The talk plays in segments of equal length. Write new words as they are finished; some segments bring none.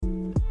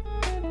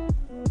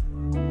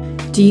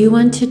Do you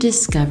want to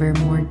discover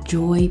more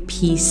joy,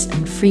 peace,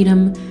 and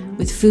freedom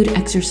with food,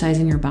 exercise,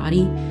 and your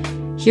body?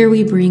 Here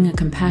we bring a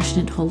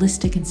compassionate,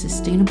 holistic, and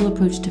sustainable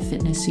approach to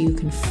fitness so you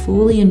can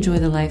fully enjoy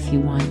the life you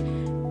want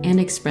and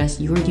express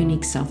your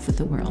unique self with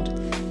the world.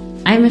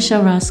 I'm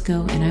Michelle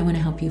Roscoe, and I want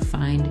to help you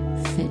find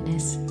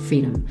fitness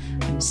freedom.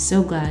 I'm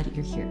so glad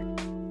you're here.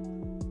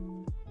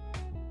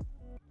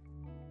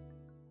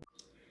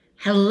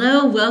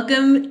 Hello,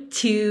 welcome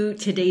to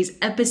today's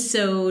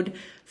episode,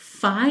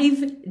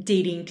 5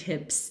 dating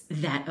tips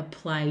that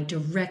apply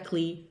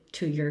directly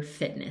to your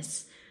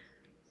fitness.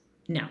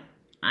 Now,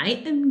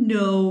 I am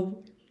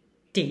no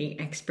dating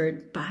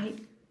expert by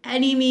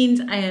any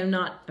means. I am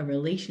not a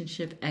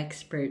relationship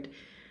expert,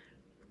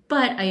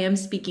 but I am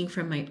speaking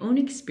from my own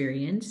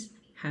experience,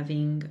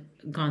 having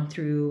gone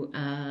through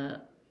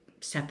a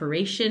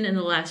separation in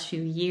the last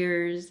few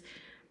years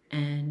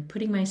and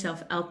putting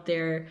myself out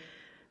there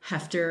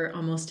after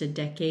almost a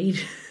decade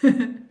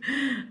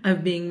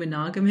of being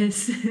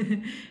monogamous.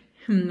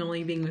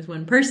 Only being with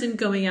one person,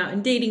 going out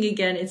and dating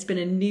again. It's been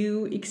a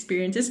new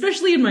experience,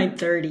 especially in my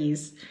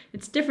 30s.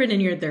 It's different in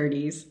your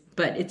 30s,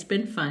 but it's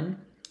been fun.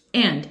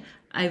 And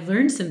I've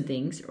learned some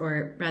things,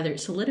 or rather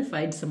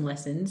solidified some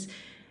lessons.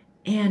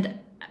 And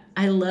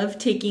I love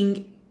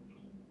taking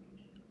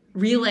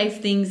real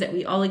life things that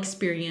we all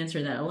experience,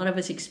 or that a lot of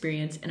us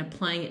experience, and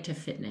applying it to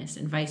fitness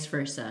and vice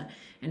versa,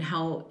 and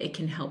how it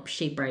can help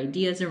shape our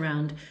ideas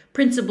around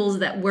principles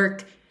that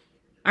work.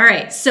 All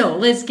right, so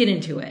let's get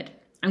into it.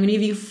 I'm going to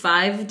give you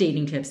 5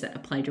 dating tips that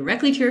apply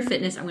directly to your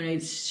fitness. I'm going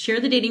to share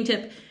the dating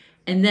tip,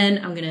 and then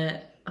I'm going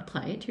to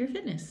apply it to your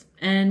fitness.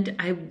 And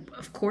I,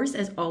 of course,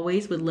 as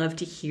always, would love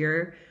to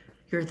hear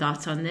your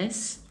thoughts on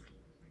this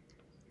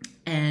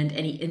and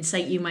any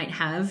insight you might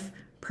have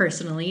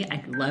personally.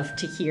 I'd love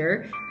to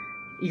hear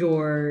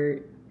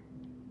your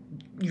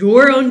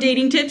own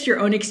dating tips, your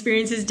own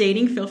experiences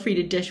dating. Feel free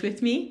to dish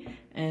with me.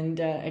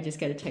 And I just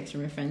got a text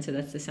from a friend, so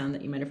that's the sound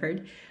that you might have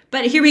heard.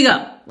 But here we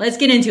go. Let's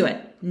get into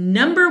it.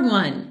 Number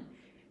 1,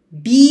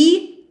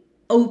 be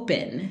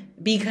open,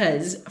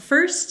 because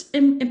first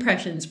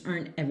impressions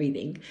aren't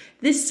everything.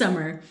 This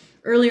summer,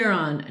 earlier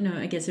on, no,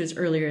 I guess it was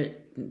earlier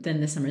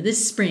than this summer,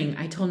 this spring,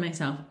 I told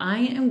myself, I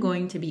am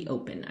going to be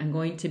open. I'm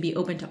going to be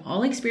open to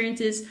all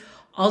experiences,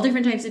 all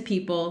different types of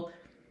people,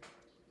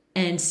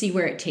 and see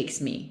where it takes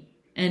me,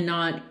 and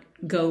not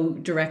go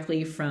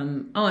directly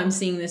from, oh, I'm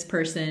seeing this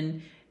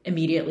person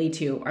immediately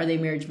to, are they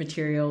marriage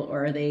material,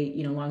 or are they,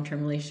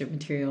 long-term relationship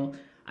material?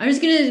 I'm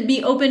just going to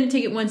be open and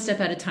take it one step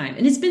at a time.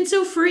 And it's been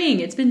so freeing.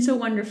 It's been so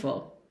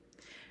wonderful.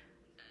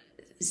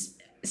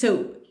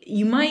 So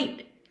you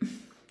might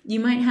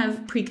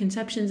have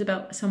preconceptions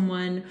about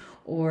someone,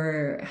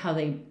 or how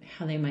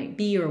they might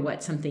be, or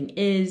what something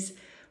is.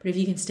 But if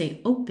you can stay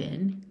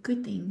open,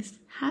 good things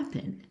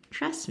happen.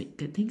 Trust me,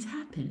 good things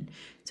happen.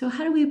 So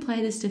how do we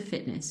apply this to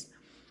fitness?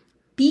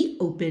 Be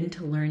open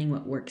to learning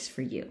what works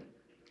for you.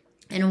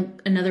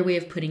 And another way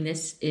of putting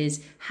this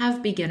is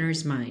have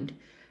beginner's mind.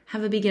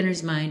 Have a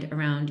beginner's mind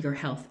around your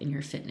health and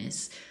your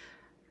fitness.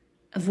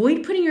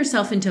 Avoid putting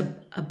yourself into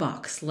a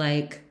box.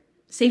 Like,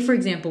 say, for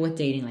example, with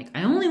dating, like,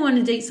 I only want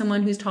to date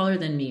someone who's taller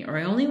than me, or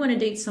I only want to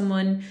date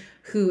someone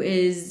who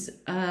is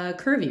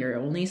curvy, or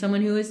only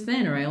someone who is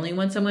thin, or I only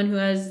want someone who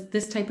has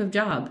this type of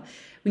job.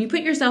 When you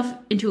put yourself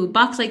into a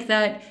box like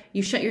that,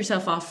 you shut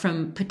yourself off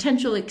from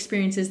potential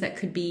experiences that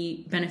could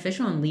be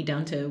beneficial and lead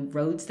down to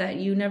roads that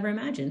you never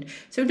imagined.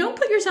 So don't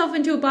put yourself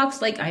into a box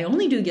like, I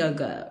only do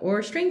yoga,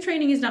 or strength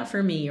training is not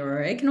for me,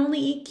 or I can only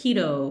eat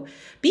keto.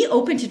 Be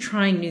open to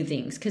trying new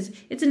things, because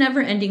it's a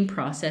never-ending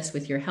process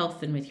with your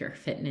health and with your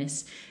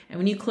fitness. And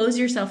when you close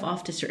yourself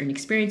off to certain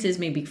experiences,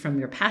 maybe from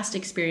your past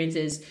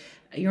experiences,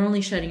 you're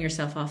only shutting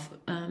yourself off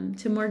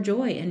to more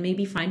joy, and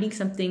maybe finding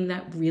something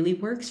that really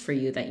works for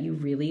you, that you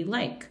really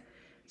like.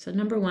 So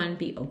number 1,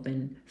 be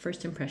open.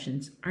 First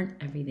impressions aren't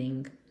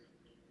everything.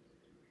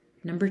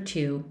 Number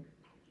 2,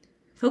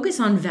 focus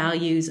on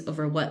values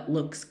over what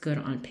looks good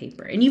on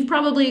paper. And you've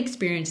probably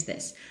experienced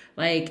this.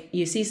 Like,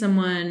 you see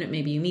someone,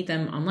 maybe you meet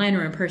them online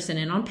or in person,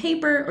 and on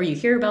paper, or you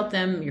hear about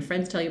them, your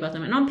friends tell you about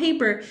them, and on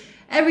paper,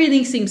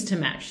 everything seems to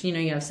mesh.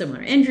 You have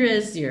similar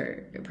interests,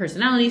 your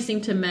personalities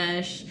seem to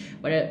mesh,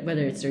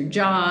 whether it's their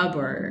job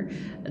or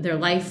their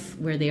life,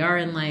 where they are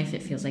in life,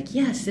 it feels like,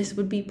 yes, this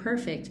would be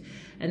perfect.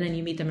 And then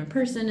you meet them in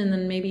person, and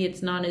then maybe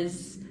it's not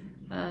as,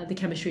 the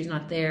chemistry's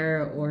not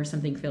there, or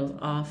something feels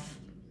off.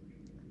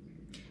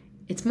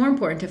 It's more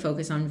important to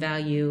focus on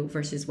value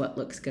versus what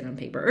looks good on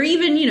paper. Or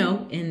even,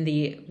 in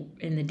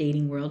the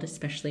dating world,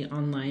 especially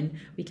online,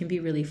 we can be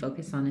really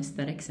focused on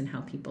aesthetics and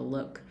how people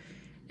look,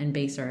 and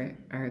base our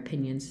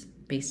opinions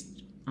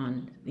based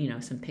on,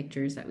 some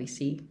pictures that we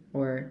see,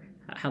 or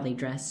how they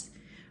dress.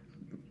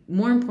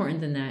 More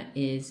important than that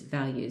is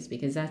values,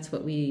 because that's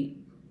what we,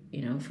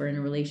 if we're in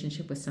a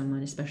relationship with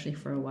someone, especially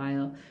for a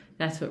while,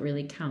 that's what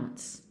really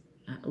counts.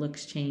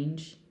 Looks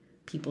change,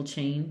 people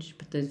change,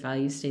 but those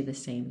values stay the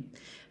same.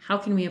 How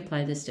can we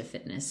apply this to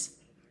fitness?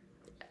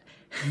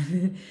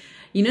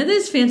 You know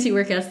those fancy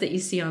workouts that you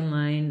see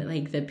online,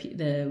 like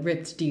the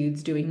ripped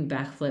dudes doing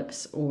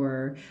backflips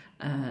or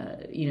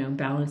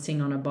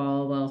balancing on a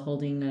ball while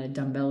holding a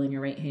dumbbell in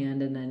your right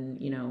hand, and then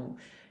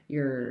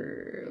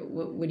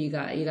what do you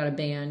got? You got a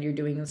band. You're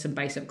doing some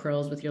bicep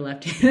curls with your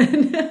left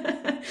hand.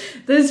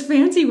 Those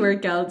fancy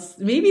workouts,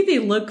 maybe they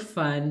look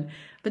fun,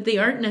 but they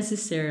aren't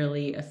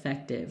necessarily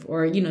effective.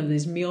 Or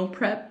those meal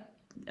prep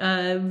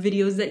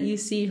videos that you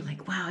see,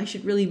 like, wow, I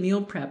should really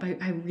meal prep.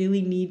 I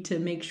really need to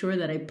make sure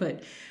that I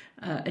put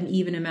an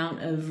even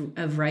amount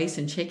of rice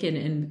and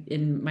chicken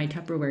in my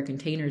Tupperware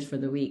containers for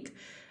the week.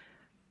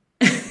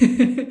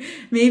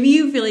 Maybe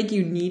you feel like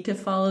you need to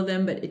follow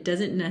them, but it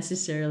doesn't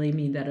necessarily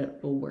mean that it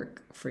will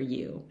work for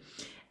you.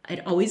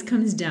 It always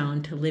comes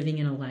down to living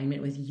in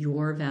alignment with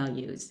your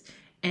values.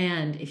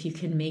 And if you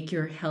can make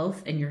your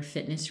health and your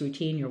fitness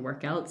routine, your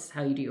workouts,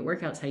 how you do your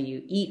workouts, how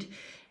you eat,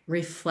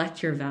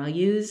 reflect your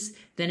values,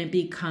 then it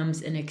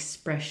becomes an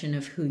expression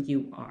of who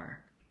you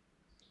are.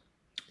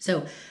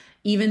 So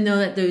even though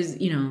that those,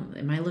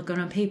 it might look good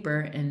on paper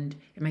and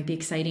it might be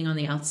exciting on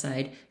the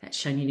outside, that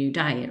shiny new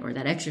diet or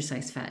that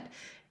exercise fad,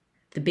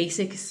 the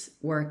basics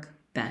work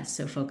best.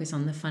 So focus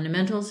on the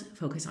fundamentals,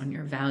 focus on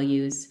your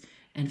values,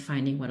 and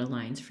finding what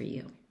aligns for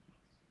you.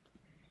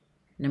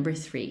 Number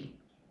 3.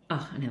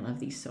 Oh, and I love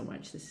these so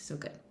much. This is so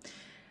good.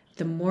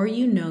 The more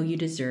you know you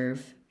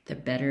deserve, the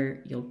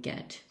better you'll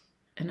get.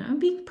 And I'm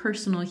being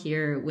personal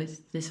here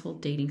with this whole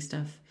dating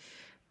stuff,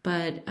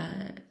 but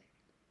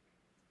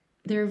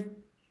there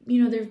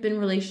have been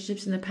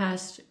relationships in the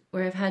past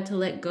where I've had to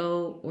let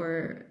go,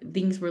 or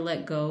things were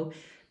let go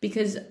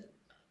because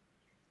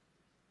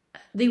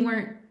they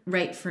weren't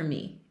right for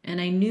me. And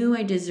I knew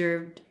I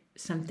deserved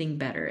something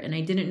better, and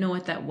I didn't know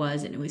what that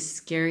was. And it was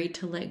scary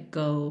to let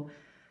go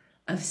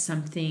of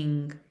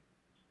something.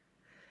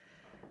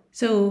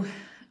 So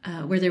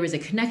where there was a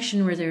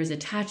connection, where there was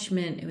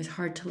attachment, it was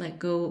hard to let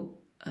go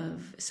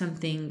of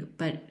something,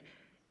 but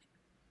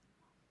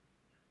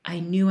I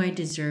knew I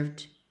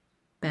deserved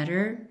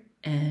better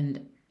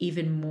and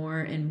even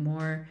more and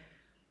more,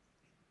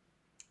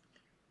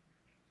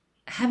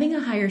 having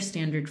a higher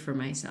standard for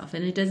myself.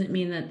 And it doesn't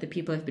mean that the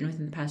people I've been with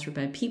in the past were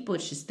bad people.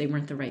 It's just they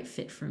weren't the right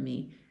fit for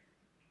me.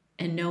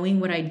 And knowing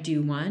what I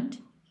do want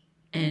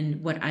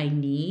and what I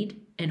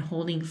need and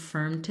holding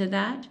firm to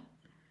that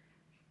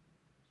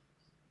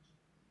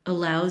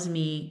allows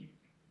me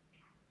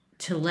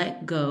to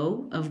let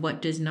go of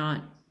what does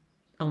not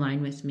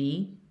align with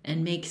me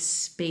and make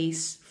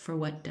space for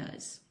what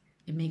does.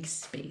 It makes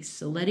space.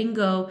 So letting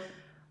go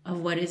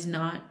of what is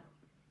not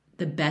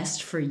the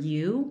best for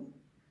you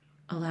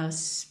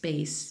allows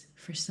space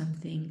for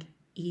something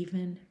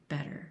even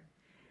better.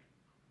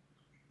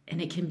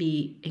 And it can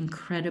be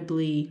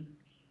incredibly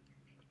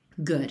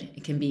good.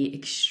 It can be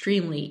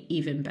extremely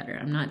even better.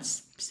 I'm not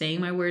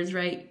saying my words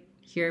right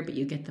here, but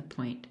you get the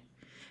point.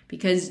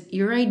 Because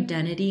your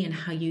identity and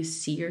how you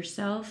see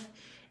yourself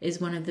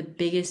is one of the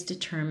biggest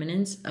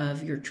determinants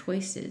of your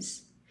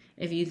choices.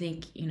 If you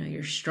think,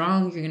 you're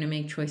strong, you're going to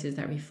make choices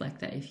that reflect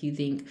that. If you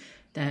think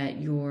that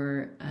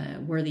you're a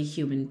worthy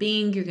human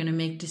being, you're going to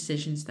make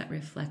decisions that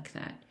reflect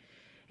that.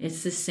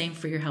 It's the same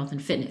for your health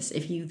and fitness.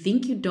 If you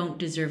think you don't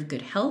deserve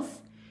good health,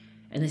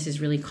 and this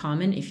is really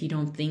common, if you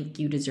don't think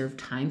you deserve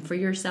time for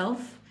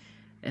yourself,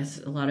 as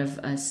a lot of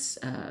us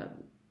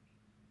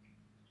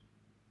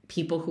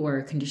people who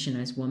are conditioned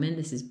as women,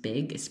 this is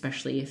big,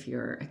 especially if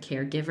you're a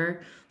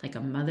caregiver, like a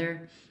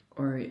mother,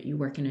 or you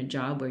work in a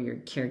job where you're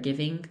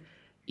caregiving,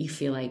 you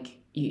feel like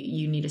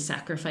you need to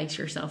sacrifice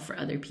yourself for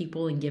other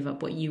people and give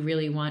up what you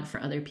really want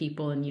for other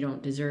people, and you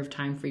don't deserve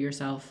time for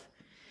yourself.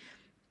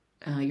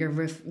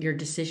 Your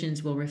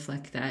decisions will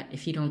reflect that.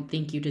 If you don't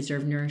think you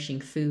deserve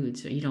nourishing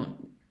foods, or you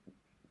don't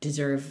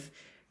deserve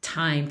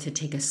time to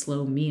take a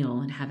slow meal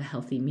and have a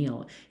healthy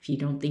meal, if you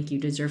don't think you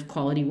deserve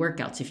quality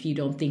workouts, if you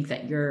don't think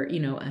that you're,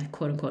 a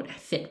quote unquote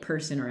fit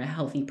person or a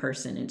healthy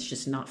person, it's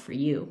just not for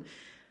you,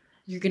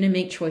 you're going to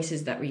make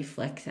choices that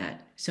reflect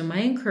that. So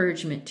my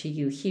encouragement to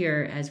you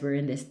here, as we're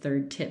in this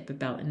third tip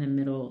about in the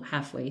middle,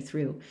 halfway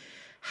through,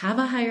 have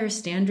a higher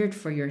standard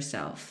for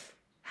yourself.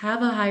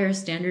 Have a higher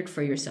standard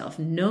for yourself.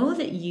 Know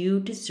that you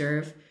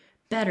deserve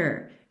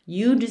better.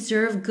 You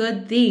deserve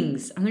good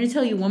things. I'm going to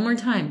tell you one more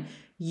time.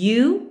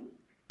 You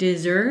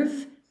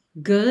deserve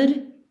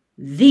good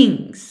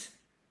things.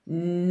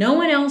 No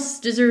one else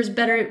deserves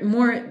better,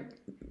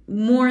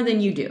 more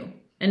than you do.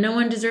 And no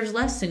one deserves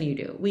less than you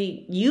do.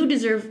 You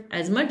deserve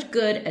as much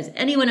good as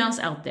anyone else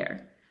out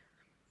there.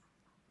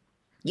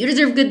 You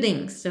deserve good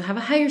things. So have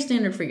a higher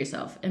standard for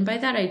yourself. And by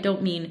that, I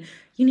don't mean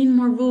you need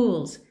more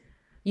rules.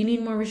 You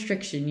need more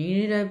restriction.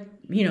 You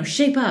need to,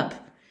 shape up.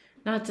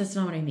 That's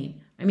not what I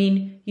mean. I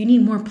mean, you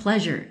need more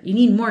pleasure. You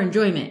need more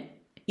enjoyment.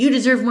 You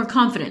deserve more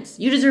confidence.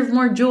 You deserve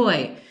more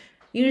joy.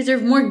 You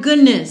deserve more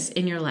goodness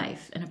in your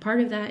life. And a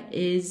part of that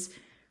is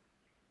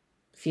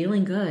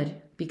feeling good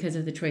because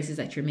of the choices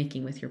that you're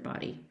making with your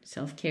body.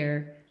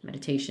 Self-care,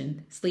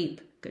 meditation,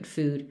 sleep, good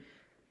food,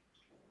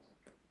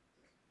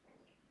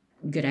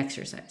 good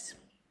exercise.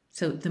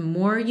 So the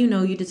more you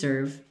know you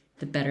deserve,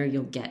 the better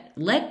you'll get.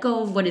 Let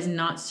go of what is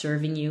not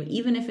serving you,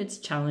 even if it's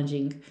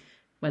challenging,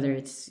 whether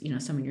it's,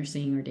 someone you're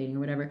seeing or dating or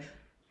whatever.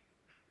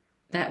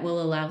 That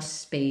will allow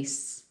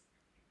space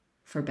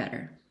for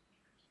better.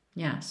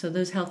 Yeah, so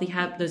those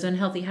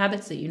unhealthy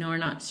habits that are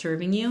not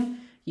serving you,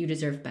 you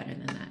deserve better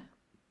than that.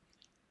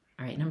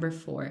 All right, number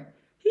 4.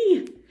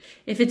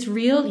 If it's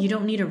real, you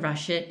don't need to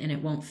rush it and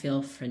it won't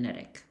feel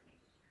frenetic.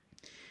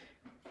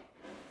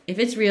 If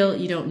it's real,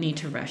 you don't need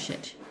to rush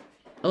it.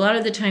 A lot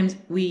of the times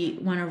we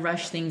want to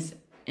rush things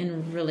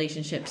in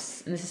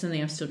relationships, and this is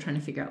something I'm still trying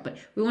to figure out, but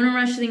we want to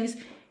rush things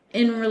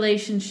in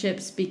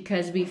relationships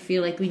because we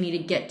feel like we need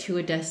to get to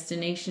a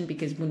destination,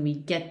 because when we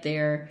get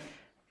there,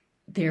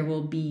 there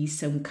will be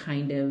some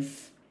kind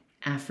of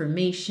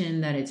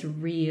affirmation that it's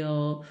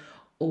real,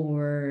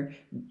 or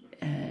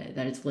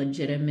that it's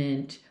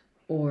legitimate,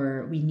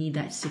 or we need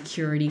that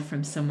security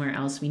from somewhere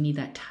else. We need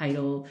that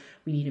title.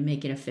 We need to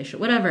make it official,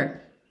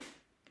 whatever.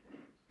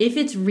 If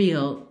it's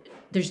real,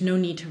 there's no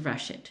need to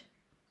rush it.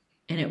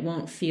 And it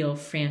won't feel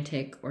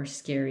frantic or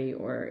scary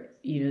or,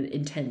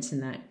 intense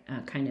in that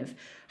kind of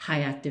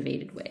high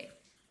activated way.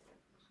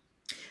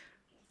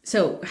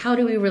 So how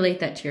do we relate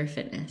that to your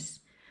fitness?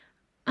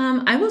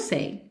 I will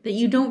say that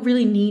you don't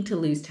really need to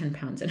lose 10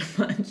 pounds in a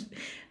month.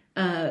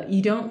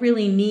 You don't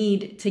really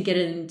need to get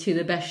into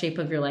the best shape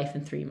of your life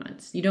in 3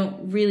 months. You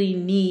don't really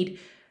need,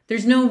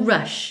 there's no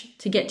rush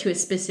to get to a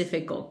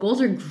specific goal.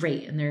 Goals are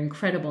great and they're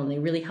incredible and they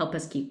really help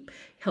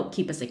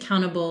keep us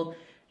accountable.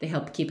 They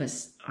help keep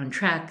us on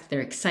track.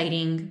 They're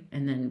exciting.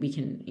 And then we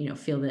can,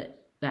 feel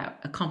that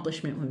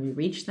accomplishment when we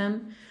reach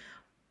them.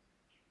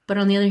 But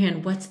on the other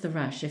hand, what's the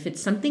rush? If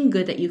it's something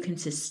good that you can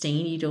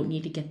sustain, you don't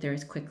need to get there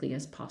as quickly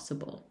as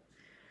possible.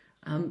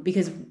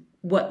 Because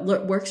what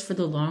works for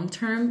the long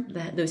term,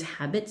 those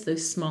habits,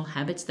 those small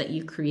habits that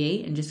you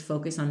create and just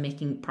focus on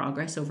making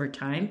progress over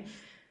time,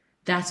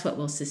 that's what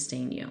will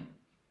sustain you.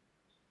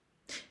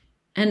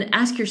 And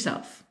ask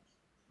yourself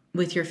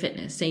with your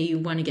fitness, say you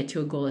want to get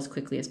to a goal as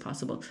quickly as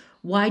possible.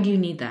 Why do you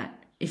need that?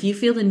 If you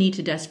feel the need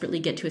to desperately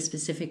get to a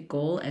specific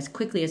goal as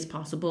quickly as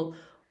possible,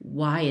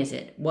 why is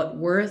it? What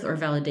worth or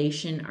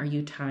validation are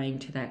you tying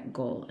to that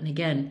goal? And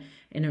again,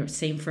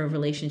 same for a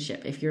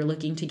relationship. If you're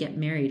looking to get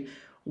married,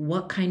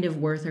 what kind of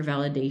worth or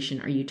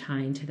validation are you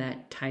tying to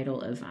that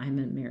title of I'm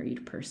a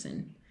married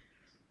person?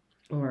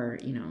 Or,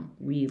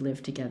 we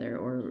live together,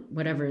 or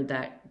whatever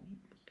that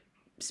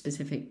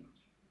specific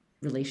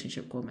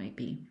relationship goal might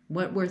be.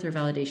 What worth or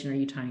validation are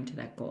you tying to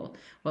that goal?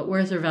 What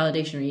worth or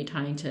validation are you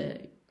tying to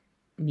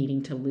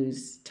needing to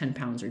lose 10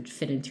 pounds or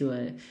fit into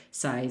a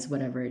size,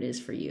 whatever it is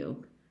for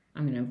you?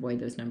 I'm going to avoid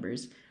those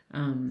numbers.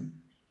 Having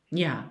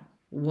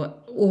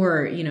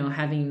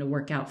to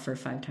work out for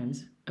 5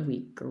 times a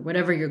week or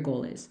whatever your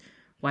goal is.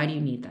 Why do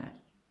you need that?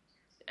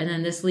 And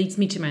then this leads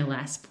me to my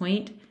last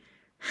point.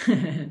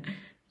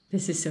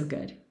 This is so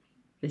good.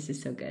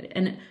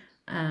 And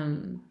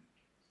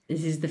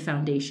this is the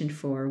foundation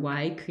for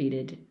why I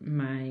created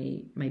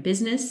my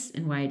business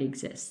and why it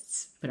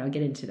exists. But I'll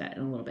get into that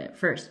in a little bit.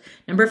 First,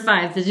 number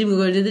 5, we'll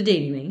go to the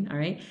dating thing. All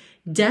right.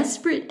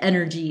 Desperate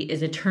energy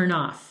is a turn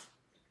off.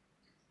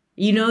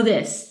 You know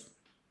this.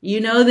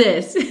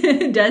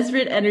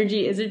 Desperate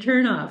energy is a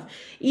turn off.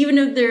 Even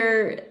if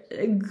they're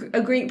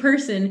a great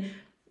person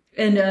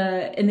and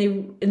they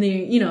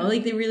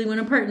they really want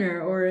a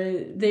partner,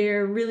 or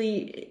they're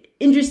really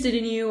interested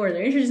in you, or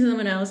they're interested in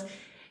someone else.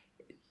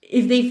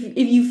 If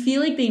you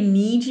feel like they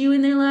need you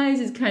in their lives,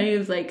 it's kind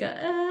of like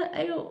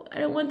I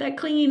don't want that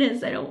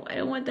clinginess. I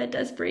don't want that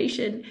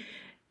desperation.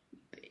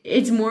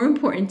 It's more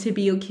important to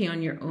be okay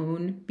on your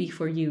own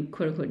before you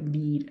quote unquote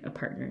need a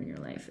partner in your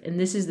life. And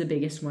this is the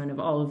biggest one of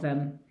all of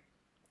them.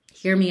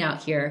 Hear me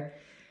out here.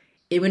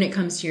 When it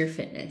comes to your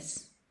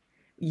fitness,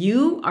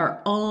 you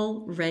are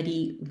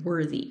already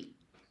worthy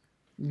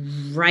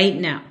right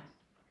now.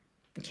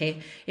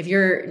 Okay. If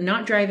you're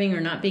not driving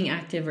or not being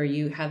active, or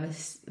you have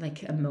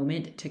a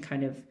moment to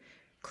kind of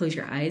close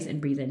your eyes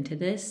and breathe into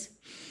this,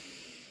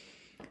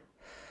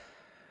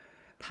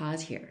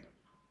 pause here.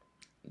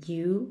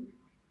 You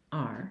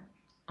are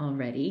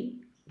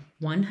already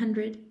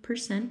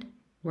 100%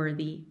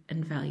 worthy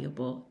and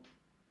valuable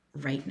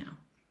right now.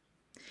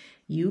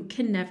 You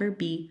can never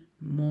be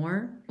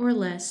more or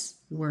less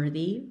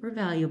worthy or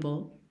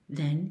valuable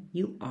than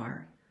you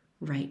are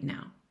right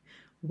now.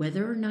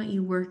 Whether or not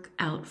you work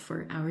out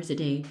for hours a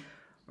day,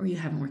 or you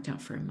haven't worked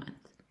out for a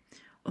month,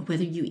 or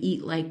whether you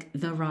eat like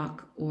The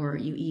Rock or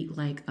you eat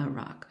like a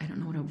rock. I don't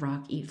know what a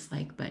rock eats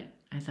like, but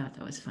I thought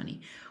that was funny.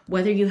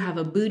 Whether you have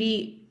a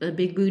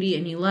big booty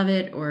and you love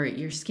it, or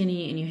you're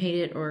skinny and you hate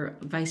it, or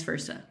vice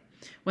versa.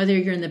 Whether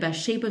you're in the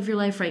best shape of your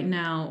life right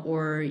now,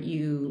 or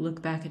you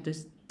look back at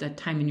that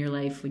time in your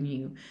life when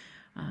you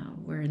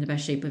were in the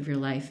best shape of your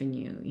life and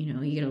you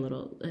get a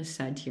little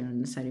sad tear on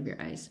the side of your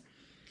eyes.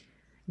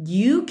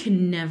 You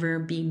can never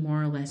be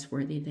more or less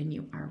worthy than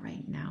you are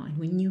right now. And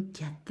when you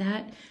get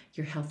that,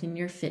 your health and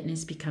your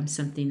fitness becomes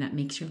something that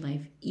makes your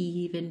life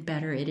even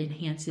better. It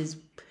enhances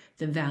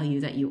the value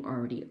that you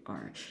already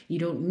are. You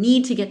don't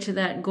need to get to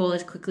that goal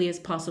as quickly as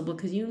possible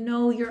because you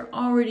know you're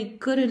already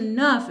good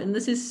enough. And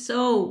this is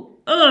so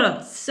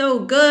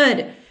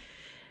good.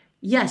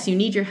 Yes, you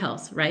need your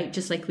health, right?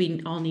 Just like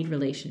we all need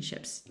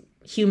relationships.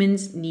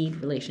 Humans need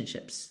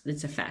relationships.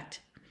 It's a fact.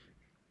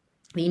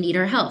 We need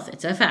our health.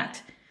 It's a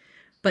fact.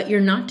 But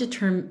you're not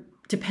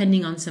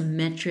depending on some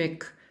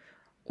metric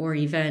or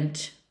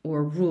event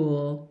or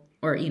rule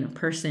or,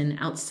 person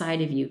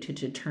outside of you to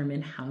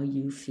determine how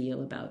you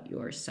feel about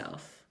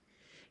yourself.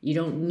 You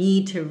don't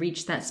need to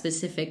reach that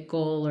specific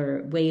goal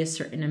or weigh a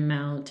certain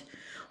amount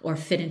or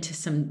fit into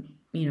some,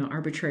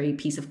 arbitrary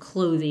piece of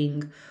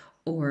clothing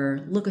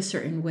or look a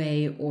certain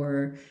way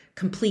or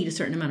complete a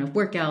certain amount of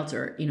workouts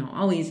or,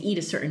 always eat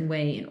a certain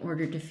way in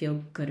order to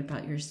feel good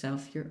about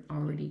yourself. You're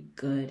already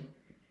good.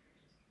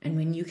 And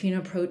when you can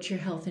approach your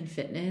health and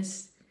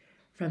fitness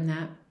from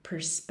that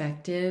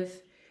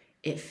perspective,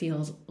 it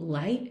feels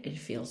light, it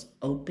feels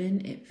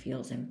open, it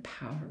feels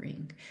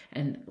empowering.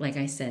 And like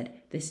I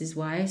said, this is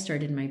why I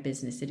started my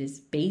business. It is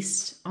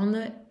based on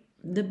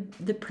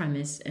the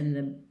premise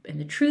and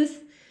the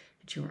truth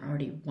that you are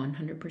already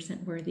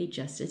 100% worthy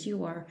just as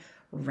you are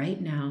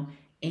right now,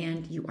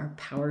 and you are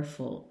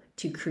powerful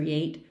to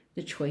create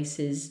the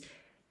choices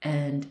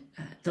and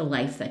the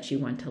life that you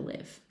want to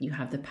live. You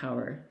have the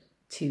power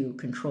to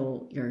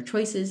control your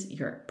choices,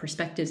 your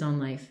perspectives on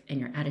life,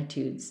 and your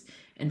attitudes.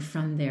 And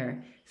from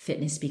there,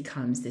 fitness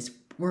becomes this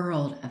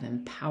world of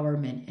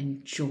empowerment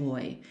and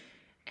joy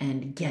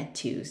and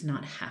get-tos,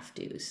 not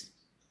have-tos.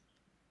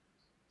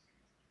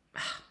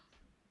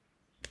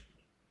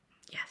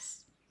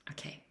 Yes.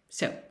 Okay.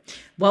 So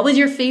what was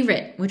your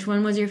favorite? Which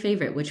one was your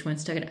favorite? Which one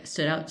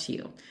stood out to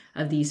you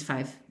of these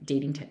 5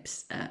 dating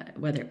tips?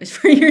 Whether it was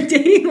for your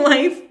dating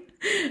life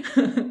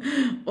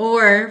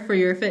or for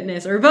your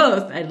fitness or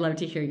both. I'd love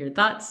to hear your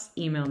thoughts.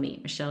 Email me,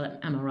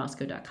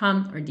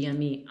 michelle@emmaroscoe.com, or DM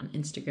me on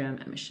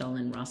Instagram at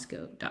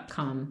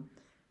michelleandroscoe.com.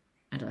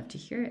 I'd love to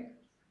hear it.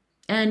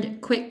 And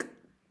quick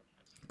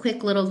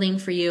little thing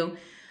for you.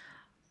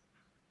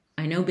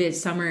 I know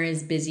summer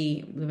is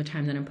busy. The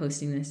time that I'm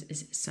posting this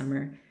is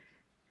summer,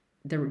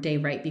 the day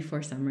right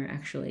before summer,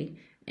 actually.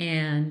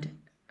 And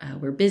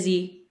we're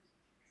busy,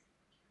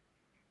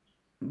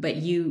 but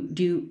you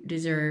do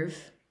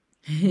deserve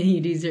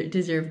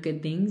deserve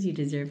good things. You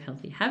deserve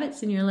healthy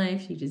habits in your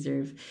life. You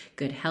deserve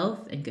good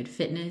health and good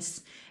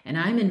fitness. And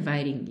I'm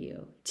inviting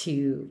you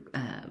to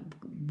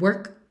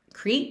work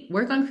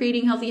on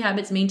creating healthy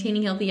habits,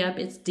 maintaining healthy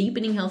habits,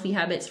 deepening healthy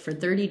habits for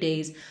 30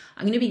 days.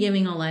 I'm going to be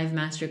giving a live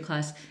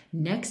masterclass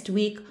next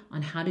week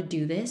on how to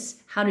do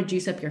this, how to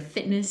juice up your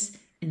fitness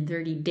in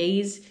 30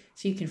 days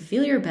so you can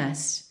feel your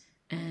best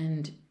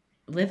and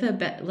live a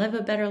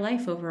better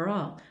life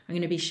overall. I'm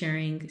going to be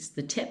sharing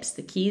the tips,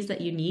 the keys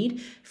that you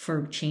need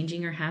for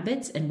changing your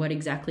habits and what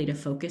exactly to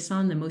focus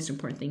on, the most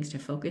important things to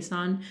focus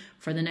on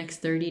for the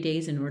next 30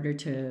 days in order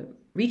to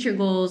reach your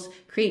goals,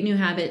 create new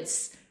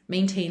habits,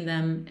 maintain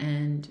them,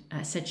 and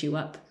set you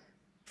up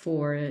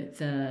for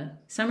the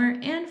summer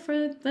and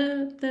for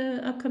the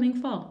upcoming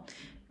fall.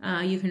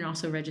 You can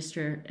also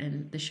register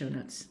in the show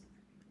notes.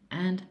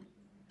 And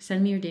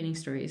send me your dating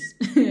stories.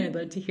 I'd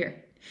love to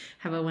hear.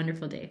 Have a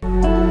wonderful day.